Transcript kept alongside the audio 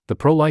The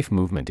pro-life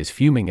movement is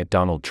fuming at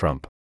Donald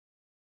Trump.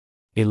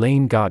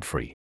 Elaine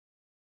Godfrey.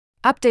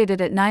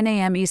 Updated at 9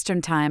 a.m. Eastern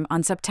Time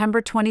on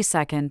September 22,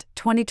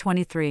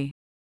 2023.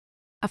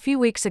 A few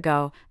weeks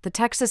ago, the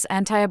Texas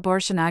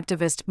anti-abortion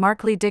activist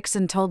Mark Lee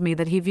Dixon told me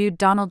that he viewed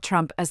Donald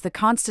Trump as the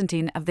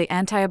Constantine of the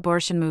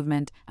anti-abortion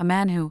movement, a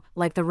man who,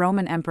 like the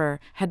Roman emperor,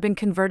 had been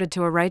converted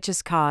to a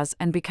righteous cause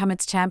and become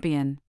its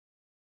champion.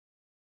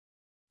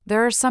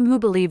 There are some who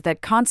believe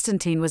that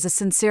Constantine was a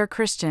sincere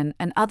Christian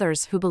and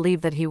others who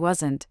believe that he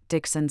wasn't,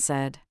 Dixon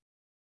said.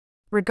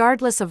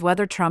 Regardless of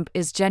whether Trump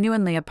is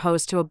genuinely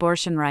opposed to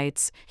abortion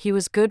rights, he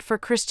was good for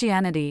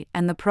Christianity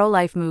and the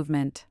pro-life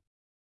movement.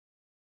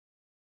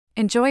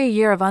 Enjoy a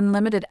year of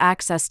unlimited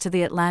access to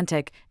The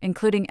Atlantic,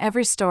 including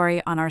every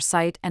story on our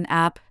site and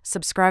app,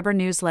 subscriber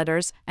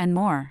newsletters, and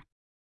more.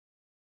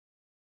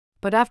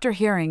 But after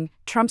hearing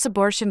Trump's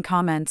abortion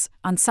comments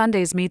on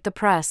Sunday's Meet the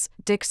Press,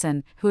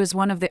 Dixon, who is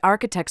one of the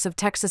architects of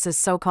Texas's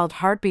so-called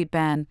heartbeat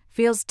ban,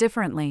 feels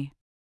differently.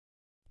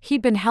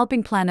 He'd been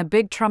helping plan a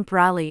big Trump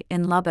rally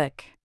in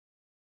Lubbock.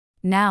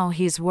 Now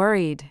he's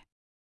worried.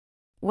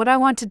 "What I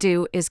want to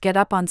do is get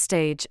up on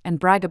stage and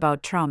brag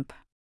about Trump.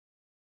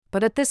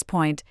 But at this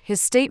point, his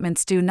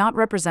statements do not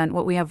represent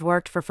what we have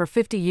worked for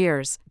 50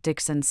 years,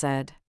 Dixon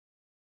said.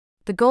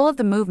 The goal of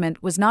the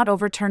movement was not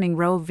overturning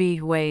Roe v.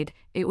 Wade,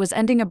 it was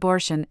ending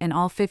abortion in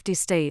all 50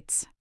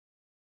 states.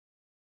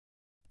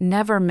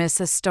 Never miss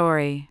a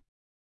story.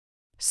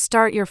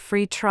 Start your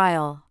free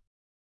trial.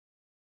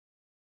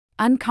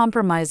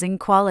 Uncompromising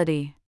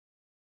quality.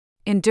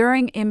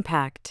 Enduring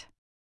impact.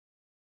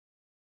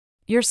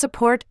 Your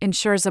support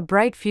ensures a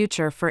bright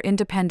future for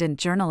independent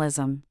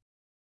journalism.